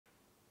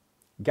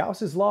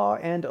Gauss's Law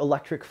and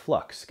Electric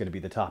Flux going to be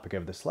the topic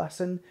of this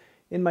lesson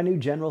in my new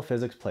general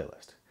physics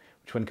playlist,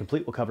 which when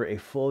complete will cover a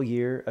full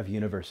year of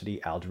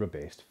university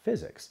algebra-based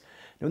physics.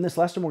 Now in this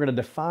lesson, we're going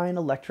to define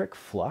electric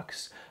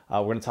flux.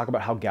 We're going to talk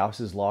about how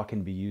Gauss's law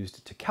can be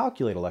used to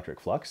calculate electric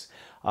flux,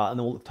 and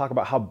then we'll talk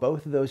about how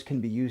both of those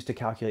can be used to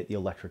calculate the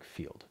electric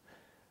field.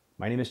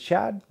 My name is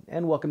Chad,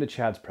 and welcome to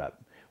Chad's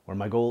Prep, where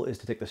my goal is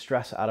to take the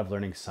stress out of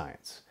learning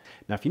science.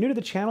 Now, if you're new to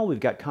the channel, we've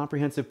got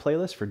comprehensive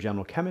playlists for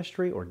general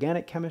chemistry,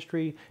 organic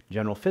chemistry,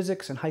 general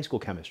physics, and high school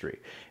chemistry.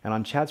 And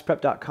on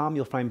chadsprep.com,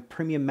 you'll find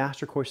premium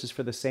master courses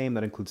for the same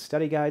that include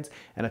study guides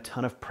and a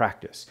ton of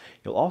practice.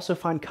 You'll also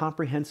find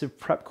comprehensive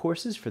prep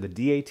courses for the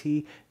DAT,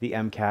 the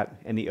MCAT,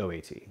 and the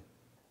OAT.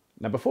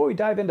 Now, before we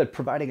dive into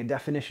providing a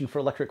definition for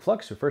electric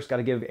flux, we first got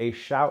to give a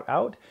shout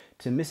out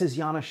to Mrs.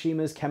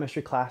 Yanashima's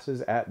chemistry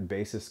classes at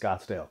Basis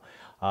Scottsdale.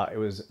 It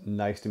was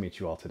nice to meet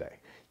you all today.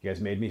 You guys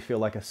made me feel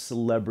like a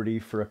celebrity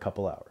for a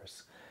couple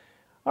hours.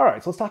 All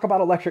right, so let's talk about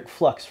electric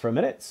flux for a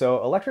minute.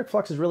 So electric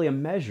flux is really a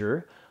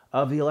measure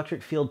of the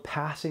electric field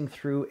passing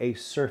through a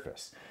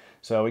surface.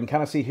 So we can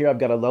kind of see here, I've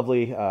got a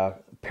lovely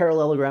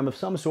parallelogram of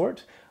some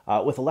sort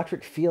with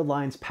electric field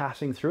lines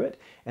passing through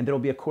it, and there will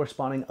be a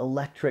corresponding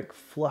electric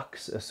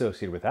flux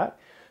associated with that.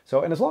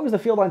 So, and as long as the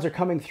field lines are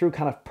coming through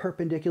kind of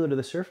perpendicular to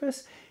the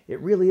surface, it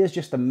really is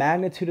just the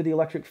magnitude of the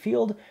electric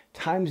field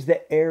times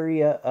the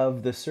area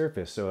of the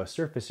surface, so a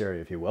surface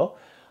area, if you will.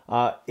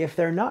 If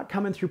they're not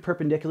coming through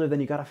perpendicular, then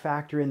you got to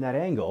factor in that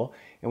angle,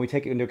 and we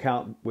take it into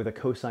account with a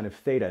cosine of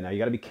theta. Now, you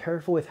got to be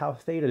careful with how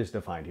theta is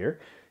defined here.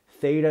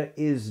 Theta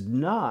is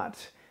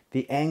not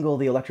the angle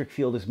the electric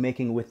field is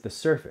making with the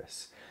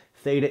surface.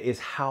 Theta is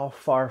how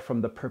far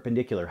from the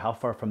perpendicular, how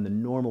far from the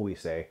normal we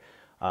say.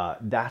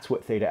 That's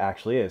what theta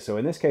actually is. So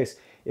in this case,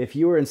 if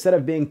you were, instead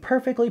of being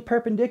perfectly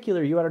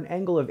perpendicular, you had an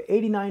angle of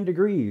 89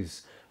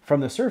 degrees from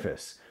the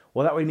surface,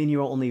 well, that would mean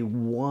you're only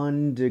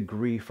 1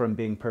 degree from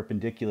being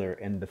perpendicular,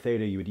 and the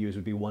theta you would use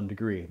would be 1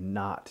 degree,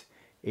 not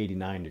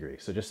 89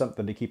 degrees. So just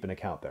something to keep in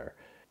account there.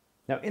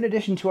 Now, in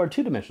addition to our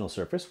two-dimensional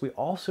surface, we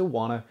also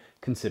want to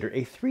consider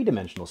a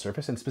three-dimensional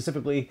surface, and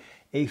specifically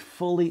a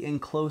fully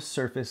enclosed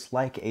surface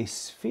like a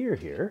sphere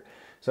here.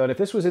 So if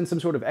this was in some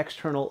sort of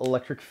external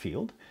electric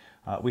field,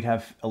 we'd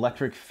have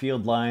electric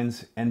field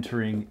lines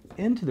entering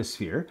into the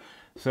sphere,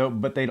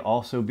 but they'd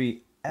also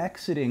be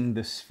exiting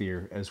the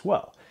sphere as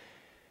well.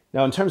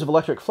 Now, in terms of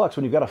electric flux,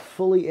 when you've got a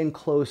fully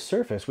enclosed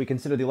surface, we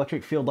consider the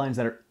electric field lines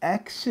that are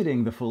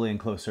exiting the fully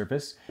enclosed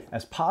surface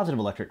as positive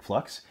electric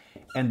flux,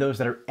 and those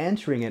that are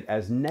entering it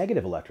as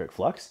negative electric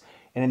flux.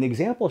 And in the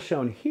example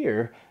shown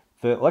here,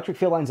 the electric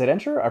field lines that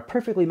enter are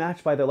perfectly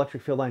matched by the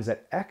electric field lines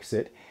that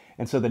exit.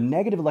 And so the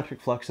negative electric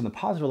flux and the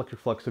positive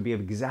electric flux would be of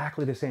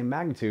exactly the same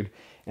magnitude.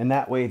 And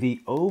that way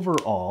the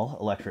overall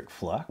electric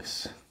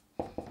flux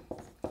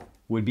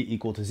would be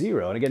equal to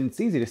 0. And again,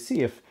 it's easy to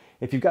see if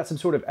you've got some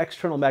sort of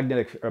external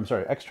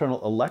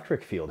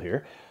electric field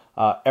here,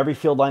 every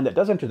field line that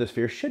does enter the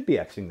sphere should be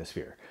exiting the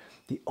sphere.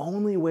 The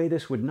only way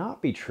this would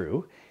not be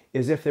true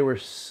is if there were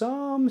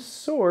some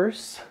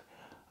source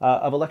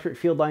of electric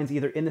field lines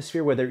either in the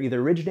sphere where they're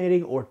either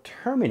originating or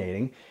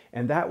terminating,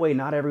 and that way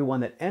not everyone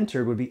that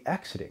entered would be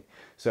exiting.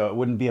 So it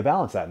wouldn't be a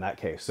balance in that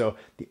case. So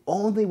the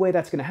only way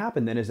that's going to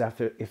happen then is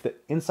if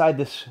inside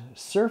this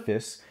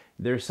surface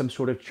there's some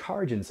sort of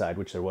charge inside,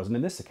 which there wasn't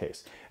in this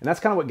case. And that's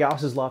kind of what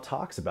Gauss's law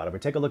talks about. If we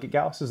take a look at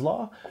Gauss's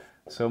law,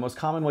 so most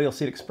common way you'll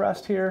see it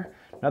expressed here,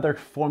 another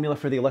formula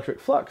for the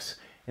electric flux.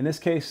 In this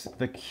case,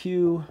 the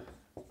Q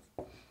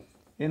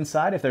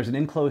inside, if there's an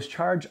enclosed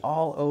charge,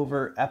 all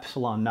over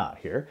epsilon naught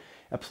here.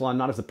 Epsilon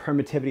naught is the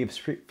permittivity of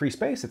free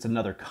space. It's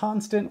another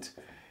constant,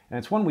 and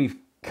it's one we've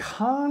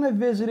kind of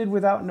visited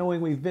without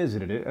knowing we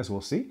visited it, as we'll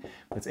see.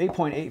 It's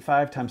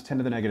 8.85 times 10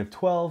 to the negative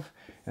 12,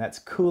 and that's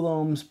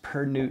coulombs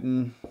per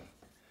Newton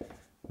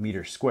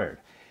meter squared.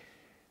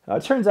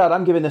 It turns out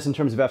I'm giving this in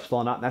terms of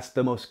epsilon naught, and that's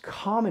the most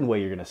common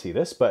way you're going to see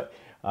this, but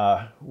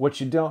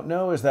what you don't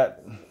know is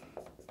that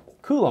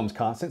Coulomb's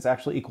constant is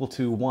actually equal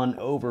to 1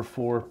 over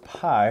 4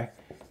 pi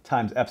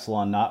times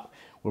epsilon naught,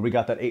 where we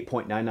got that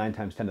 8.99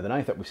 times 10 to the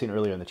 9th that we've seen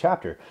earlier in the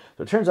chapter.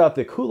 So it turns out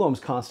the Coulomb's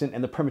constant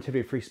and the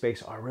permittivity of free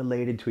space are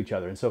related to each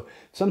other. And so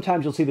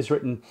sometimes you'll see this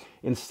written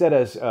instead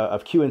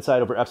of Q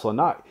inside over epsilon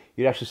naught,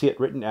 you'd actually see it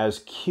written as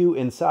Q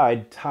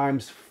inside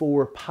times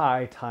 4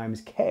 pi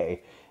times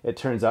K. It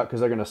turns out,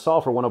 because they're going to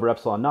solve for 1 over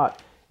epsilon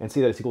naught and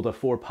see that it's equal to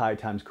 4 pi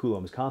times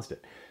Coulomb's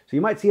constant. So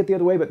you might see it the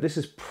other way, but this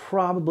is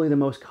probably the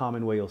most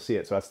common way you'll see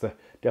it. So that's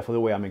definitely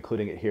the way I'm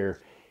including it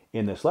here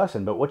in this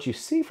lesson. But what you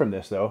see from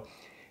this, though,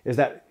 is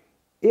that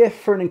if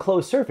for an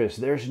enclosed surface,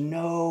 there's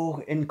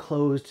no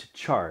enclosed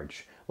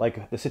charge,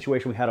 like the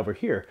situation we had over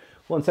here,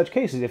 well, in such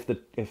cases, if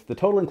the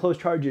total enclosed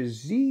charge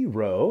is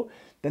 0,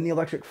 then the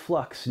electric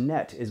flux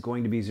net is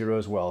going to be 0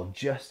 as well,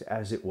 just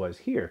as it was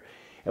here.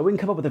 And we can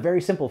come up with a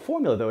very simple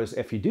formula, though, is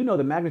if you do know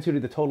the magnitude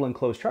of the total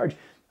enclosed charge,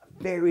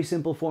 a very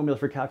simple formula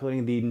for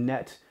calculating the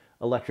net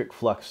electric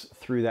flux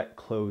through that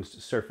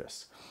closed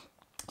surface.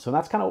 So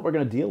that's kind of what we're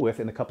going to deal with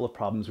in a couple of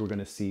problems we're going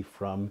to see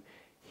from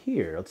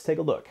here. Let's take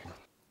a look.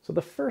 So So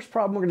the first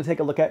problem we're going to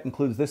take a look at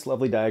includes this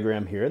lovely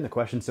diagram here, and the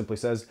question simply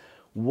says,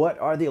 what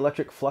are the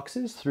electric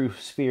fluxes through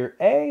sphere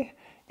A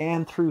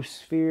and through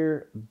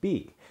sphere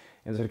B?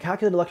 And so to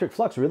calculate electric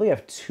flux, we really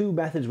have two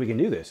methods we can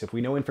do this. If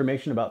we know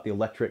information about the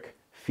electric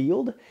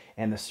field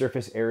and the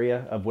surface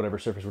area of whatever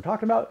surface we're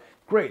talking about,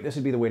 great, this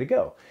would be the way to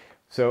go.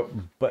 So,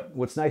 but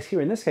what's nice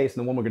here in this case,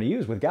 and the one we're going to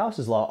use with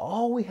Gauss's law,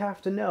 all we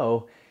have to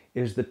know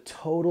is the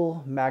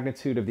total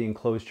magnitude of the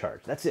enclosed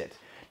charge. That's it.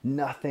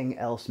 Nothing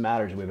else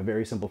matters. We have a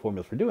very simple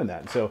formula for doing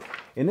that. So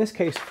in this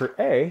case for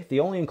A,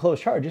 the only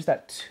enclosed charge is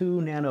that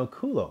 2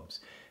 nanocoulombs.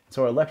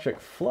 So our electric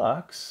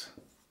flux,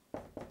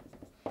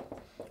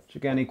 which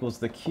again equals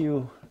the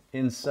Q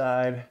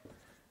inside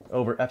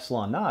over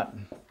epsilon naught.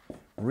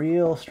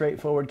 Real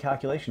straightforward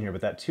calculation here, but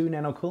that 2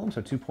 nanocoulombs,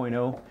 so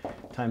 2.0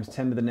 times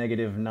 10 to the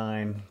negative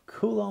 9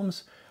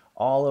 coulombs,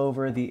 all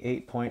over the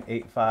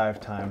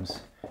 8.85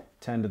 times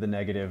 10 to the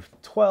negative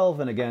 12.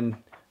 And again,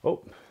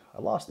 oh, I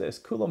lost this,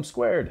 coulomb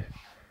squared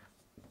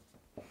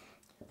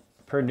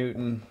per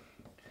Newton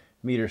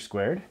meter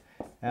squared.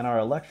 And our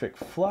electric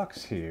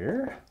flux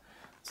here,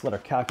 let's let our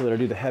calculator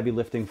do the heavy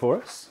lifting for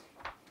us.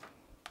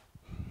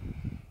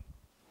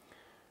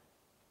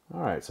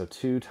 All right, so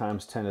 2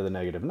 times 10 to the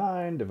negative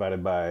 9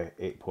 divided by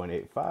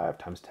 8.85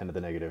 times 10 to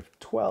the negative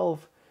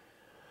 12.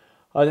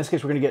 In this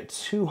case, we're going to get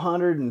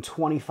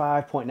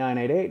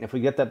 225.988. And if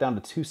we get that down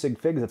to 2 sig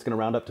figs, that's going to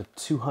round up to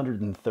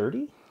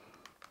 230.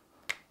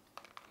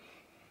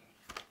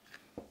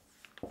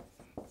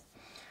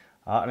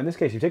 And in this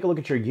case, you take a look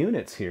at your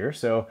units here.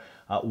 So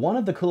one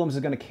of the coulombs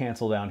is going to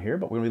cancel down here,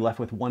 but we're going to be left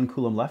with 1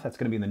 coulomb left. That's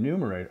going to be in the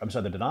numerator, I'm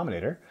sorry, the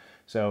denominator.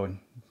 So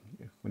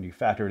when you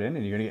factor it in,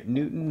 and you're going to get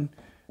Newton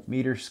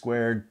meter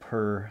squared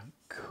per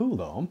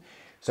coulomb.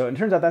 So it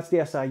turns out that's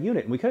the SI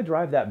unit. And we could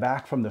derive that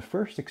back from the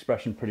first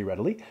expression pretty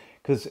readily,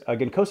 because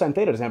again, cosine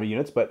theta doesn't have any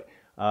units, but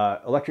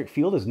electric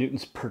field is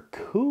newtons per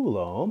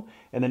coulomb,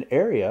 and then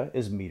area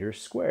is meters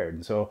squared.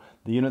 And so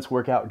the units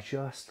work out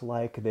just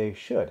like they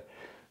should.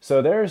 So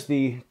there's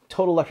the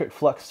total electric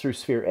flux through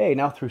sphere A.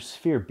 Now through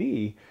sphere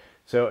B,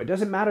 so it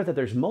doesn't matter that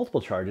there's multiple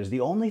charges.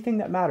 The only thing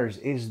that matters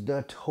is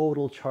the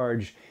total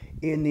charge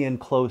in the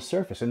enclosed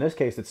surface. In this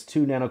case, it's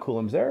 2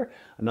 nanocoulombs there,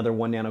 another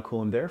 1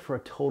 nanocoulomb there, for a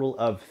total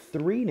of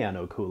 3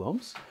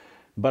 nanocoulombs,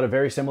 but a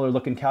very similar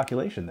looking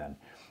calculation then.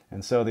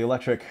 And so the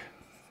electric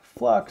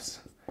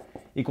flux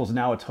equals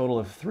now a total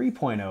of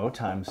 3.0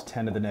 times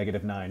 10 to the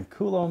negative 9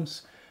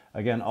 coulombs,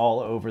 again,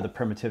 all over the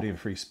permittivity of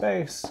free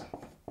space.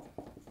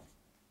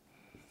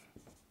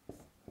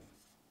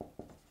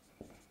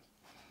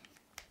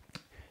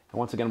 And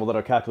once again, we'll let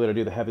our calculator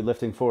do the heavy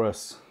lifting for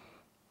us.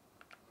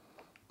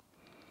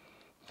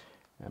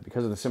 And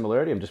because of the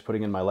similarity, I'm just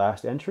putting in my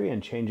last entry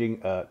and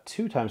changing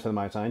 2 times 10 to the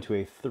minus 9 to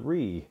a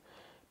 3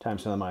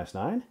 times 10 to the minus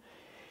 9. And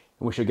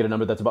we should get a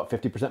number that's about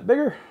 50%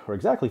 bigger, or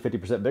exactly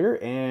 50% bigger,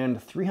 and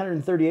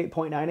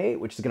 338.98,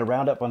 which is going to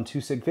round up on 2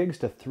 sig figs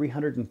to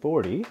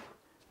 340.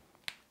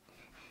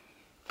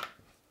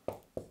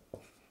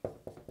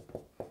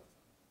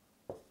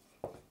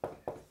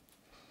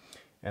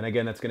 And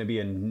again, that's going to be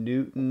a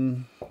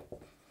Newton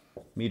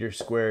meter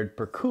squared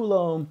per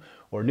coulomb,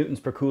 or newtons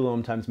per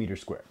coulomb times meter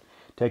squared.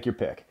 Take your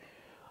pick.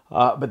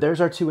 But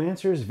there's our 2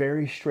 answers,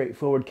 very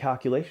straightforward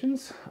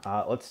calculations.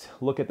 Let's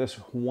look at this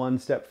one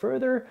step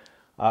further,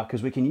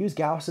 because we can use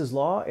Gauss's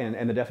law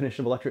and the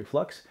definition of electric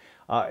flux.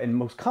 And the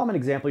most common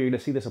example you're going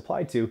to see this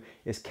applied to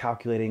is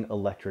calculating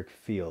electric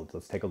fields.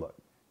 Let's take a look.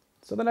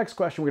 So the next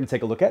question we're going to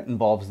take a look at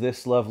involves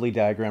this lovely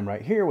diagram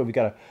right here, where we've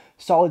got a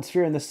solid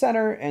sphere in the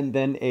center and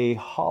then a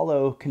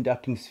hollow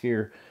conducting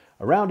sphere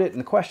around it. And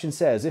the question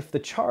says, if the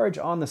charge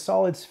on the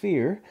solid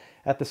sphere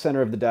at the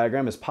center of the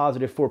diagram is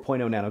positive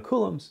 4.0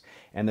 nanocoulombs,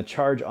 and the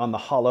charge on the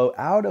hollow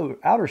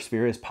outer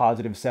sphere is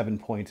positive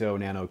 7.0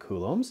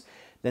 nanocoulombs,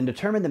 then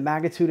determine the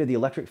magnitude of the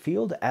electric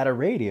field at a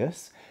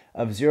radius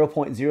of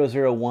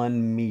 0.001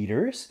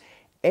 meters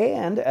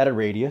and at a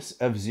radius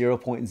of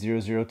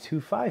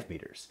 0.0025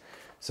 meters.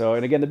 So,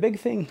 and again, the big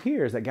thing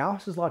here is that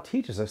Gauss's law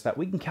teaches us that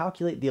we can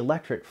calculate the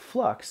electric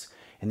flux,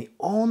 and the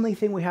only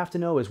thing we have to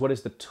know is what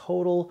is the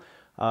total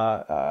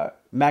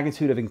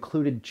magnitude of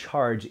included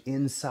charge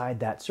inside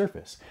that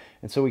surface.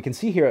 And so we can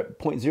see here at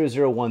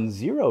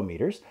 0.0010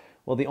 meters,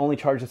 well, the only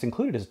charge that's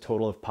included is a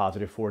total of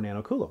positive 4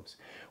 nanocoulombs.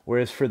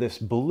 Whereas for this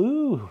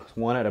blue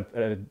one at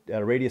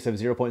a radius of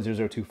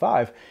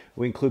 0.0025,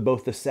 we include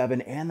both the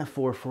 7 and the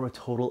 4 for a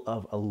total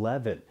of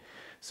 11.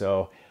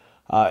 So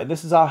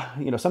this is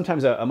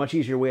sometimes a much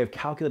easier way of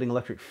calculating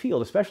electric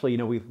field, especially,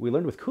 we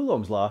learned with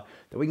Coulomb's law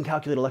that we can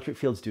calculate electric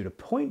fields due to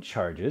point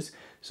charges.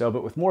 So,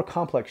 but with more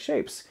complex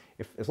shapes,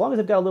 as long as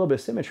they've got a little bit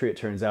of symmetry, it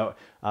turns out,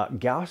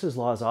 Gauss's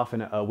law is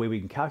often a way we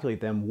can calculate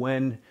them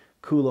when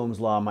Coulomb's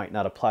law might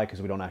not apply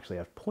because we don't actually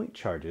have point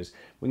charges.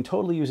 We can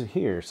totally use it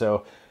here.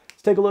 So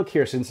let's take a look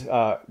here. Since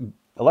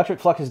electric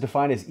flux is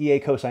defined as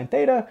EA cosine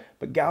theta,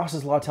 but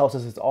Gauss's law tells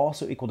us it's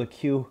also equal to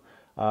Q,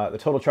 the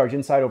total charge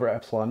inside over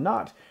epsilon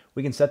naught,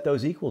 we can set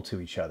those equal to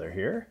each other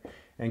here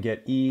and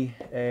get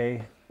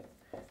EA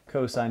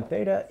cosine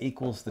theta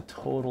equals the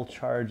total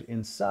charge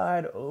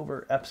inside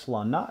over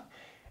epsilon naught.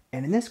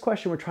 And in this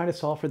question, we're trying to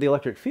solve for the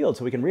electric field,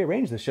 so we can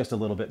rearrange this just a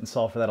little bit and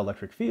solve for that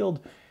electric field.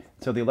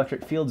 So the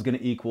electric field is going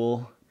to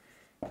equal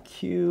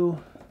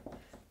Q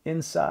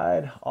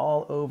inside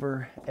all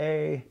over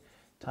A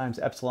times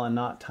epsilon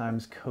naught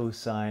times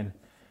cosine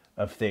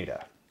of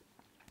theta.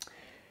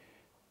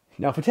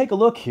 Now, if we take a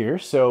look here,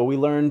 so we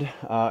learned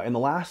in the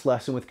last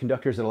lesson with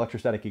conductors at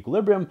electrostatic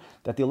equilibrium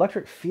that the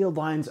electric field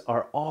lines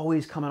are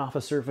always coming off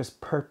a surface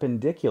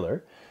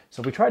perpendicular.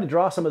 So if we tried to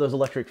draw some of those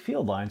electric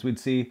field lines, we'd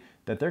see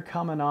that they're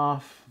coming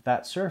off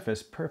that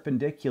surface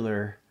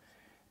perpendicular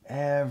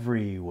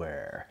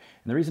everywhere.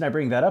 And the reason I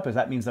bring that up is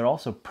that means they're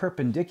also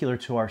perpendicular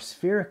to our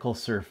spherical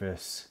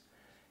surface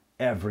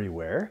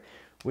everywhere,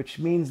 which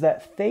means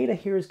that theta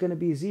here is going to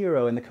be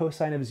 0 and the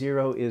cosine of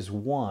 0 is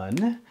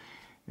 1.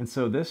 And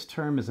so this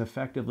term is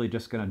effectively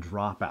just going to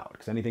drop out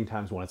because anything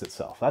times 1 is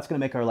itself. That's going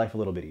to make our life a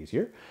little bit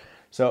easier.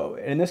 So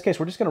in this case,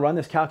 we're just going to run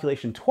this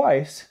calculation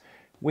twice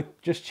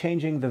with just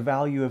changing the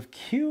value of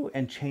Q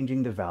and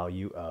changing the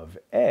value of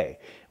A.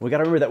 We got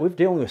to remember that we're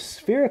dealing with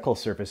spherical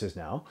surfaces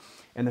now,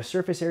 and the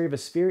surface area of a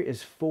sphere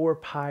is 4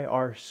 pi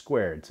r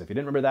squared. So if you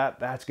didn't remember that,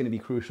 that's going to be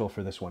crucial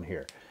for this one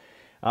here.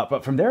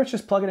 But from there, it's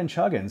just plugging and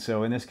chugging.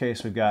 So in this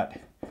case, we've got,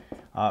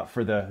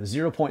 for the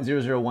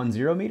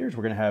 0.0010 meters,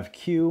 we're going to have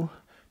Q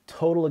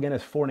total again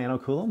is 4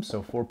 nanocoulombs,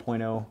 so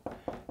 4.0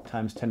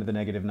 times 10 to the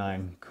negative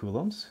 9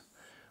 coulombs,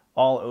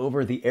 all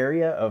over the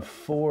area of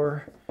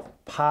 4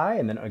 pi,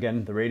 and then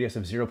again the radius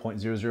of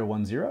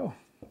 0.0010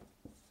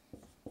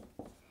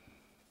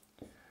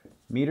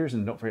 meters,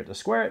 and don't forget to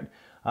square it,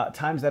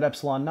 times that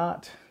epsilon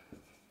naught,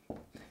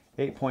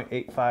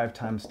 8.85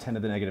 times 10 to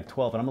the negative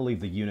 12, and I'm going to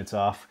leave the units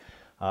off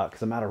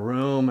because I'm out of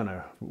room, and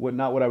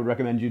not what I would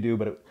recommend you do,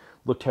 but it would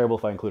look terrible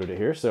if I included it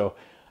here, so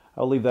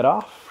I'll leave that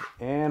off,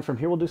 and from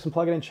here we'll do some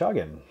plugging and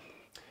chugging.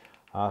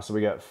 So we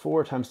got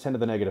 4 times 10 to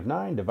the negative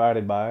 9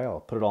 divided by, I'll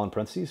put it all in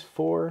parentheses,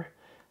 4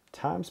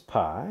 times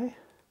pi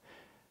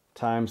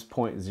times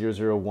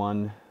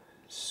 0.001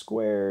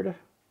 squared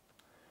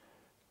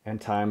and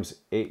times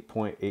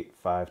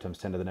 8.85 times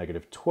 10 to the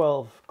negative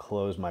 12,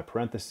 close my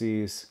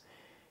parentheses,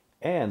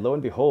 and lo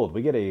and behold,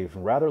 we get a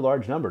rather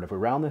large number. And if we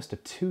round this to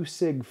 2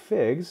 sig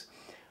figs,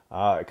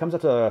 it comes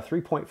up to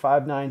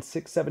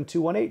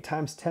 3.5967218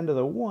 times 10 to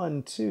the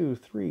 1, 2,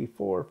 3,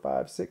 4,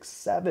 5, 6,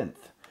 7th.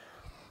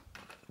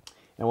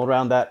 And we'll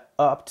round that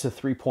up to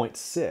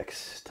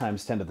 3.6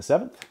 times 10 to the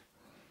 7th.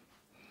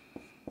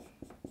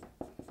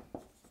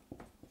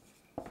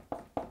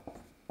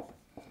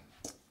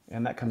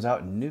 And that comes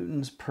out in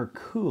newtons per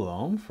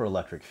coulomb for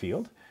electric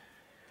field.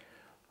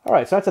 All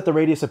right, so that's at the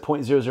radius of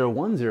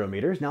 0.0010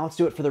 meters. Now let's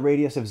do it for the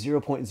radius of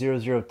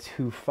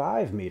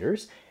 0.0025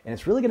 meters. And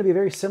it's really going to be a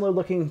very similar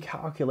looking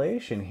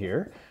calculation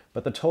here,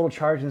 but the total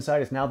charge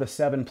inside is now the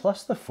 7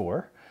 plus the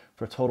 4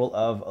 for a total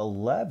of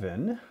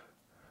 11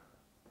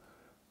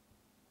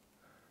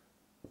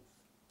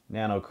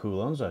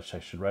 nanocoulombs, which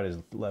I should write as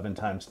 11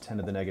 times 10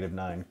 to the negative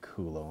 9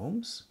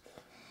 coulombs.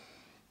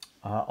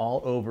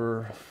 All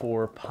over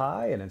 4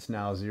 pi, and it's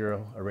now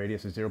a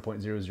radius of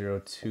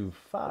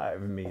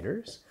 0.0025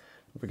 meters.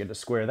 Don't forget to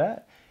square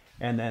that.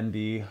 And then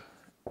the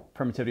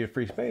permittivity of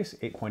free space,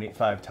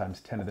 8.85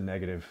 times 10 to the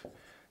negative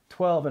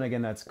 12. And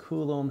again, that's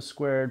coulomb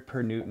squared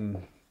per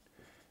Newton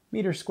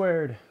meter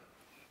squared.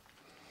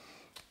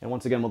 And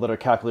once again, we'll let our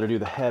calculator do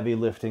the heavy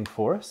lifting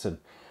for us. And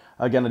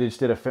again, I just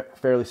did a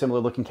fairly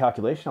similar looking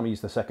calculation. I'm going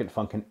to use the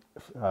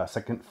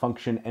second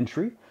function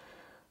entry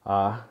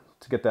to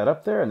get that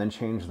up there, and then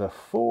change the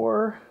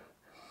 4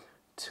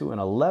 to an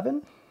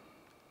 11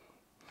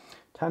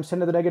 times 10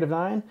 to the negative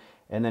 9,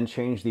 and then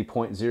change the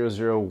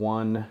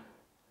 0.001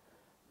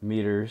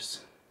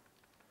 meters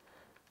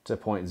to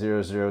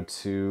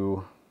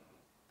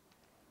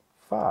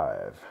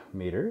 0.0025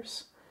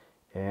 meters,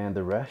 and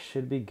the rest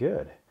should be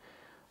good.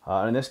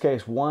 In this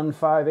case,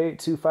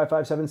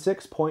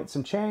 158.25576 point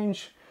some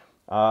change,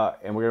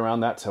 and we're going to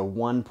round that to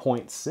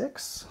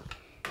 1.6.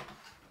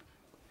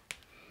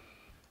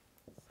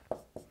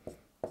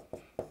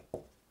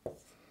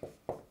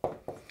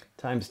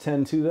 Times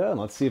 10 to the, and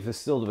let's see if it's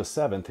still to the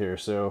 7th here.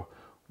 So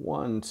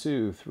 1,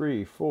 2,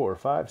 3, 4,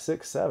 5,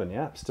 6, 7.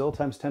 Yeah, still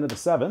times 10 to the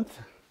 7th.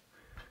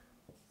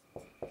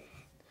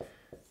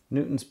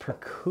 Newtons per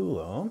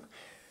coulomb.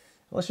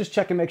 Let's just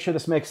check and make sure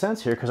this makes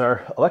sense here, because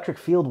our electric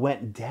field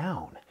went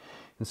down.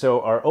 And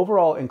so our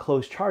overall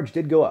enclosed charge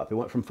did go up. It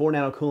went from 4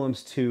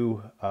 nanocoulombs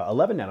to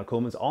 11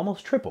 nanocoulombs,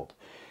 almost tripled.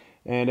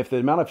 And if the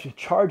amount of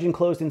charge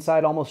enclosed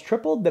inside almost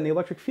tripled, then the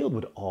electric field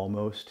would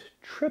almost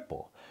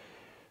triple.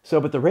 So,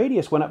 but the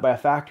radius went up by a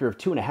factor of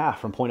 2.5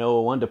 from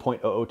 0.001 to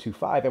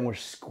 0.0025, and we're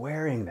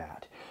squaring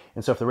that.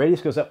 And so if the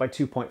radius goes up by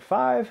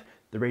 2.5,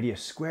 the radius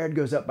squared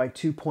goes up by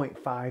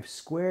 2.5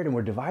 squared, and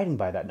we're dividing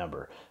by that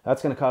number.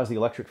 That's going to cause the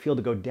electric field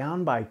to go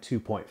down by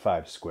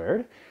 2.5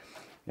 squared.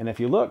 And if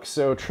you look,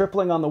 so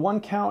tripling on the one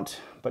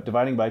count, but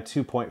dividing by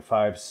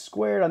 2.5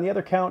 squared on the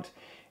other count,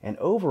 and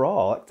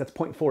overall, that's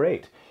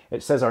 0.48.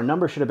 It says our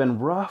number should have been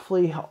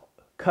roughly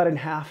cut in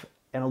half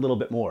and a little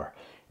bit more.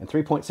 And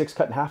 3.6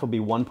 cut in half will be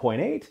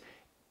 1.8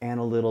 and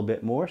a little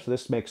bit more. So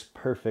this makes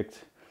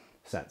perfect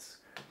sense.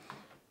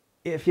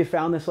 If you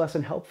found this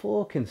lesson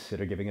helpful,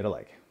 consider giving it a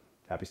like.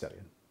 Happy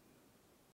studying.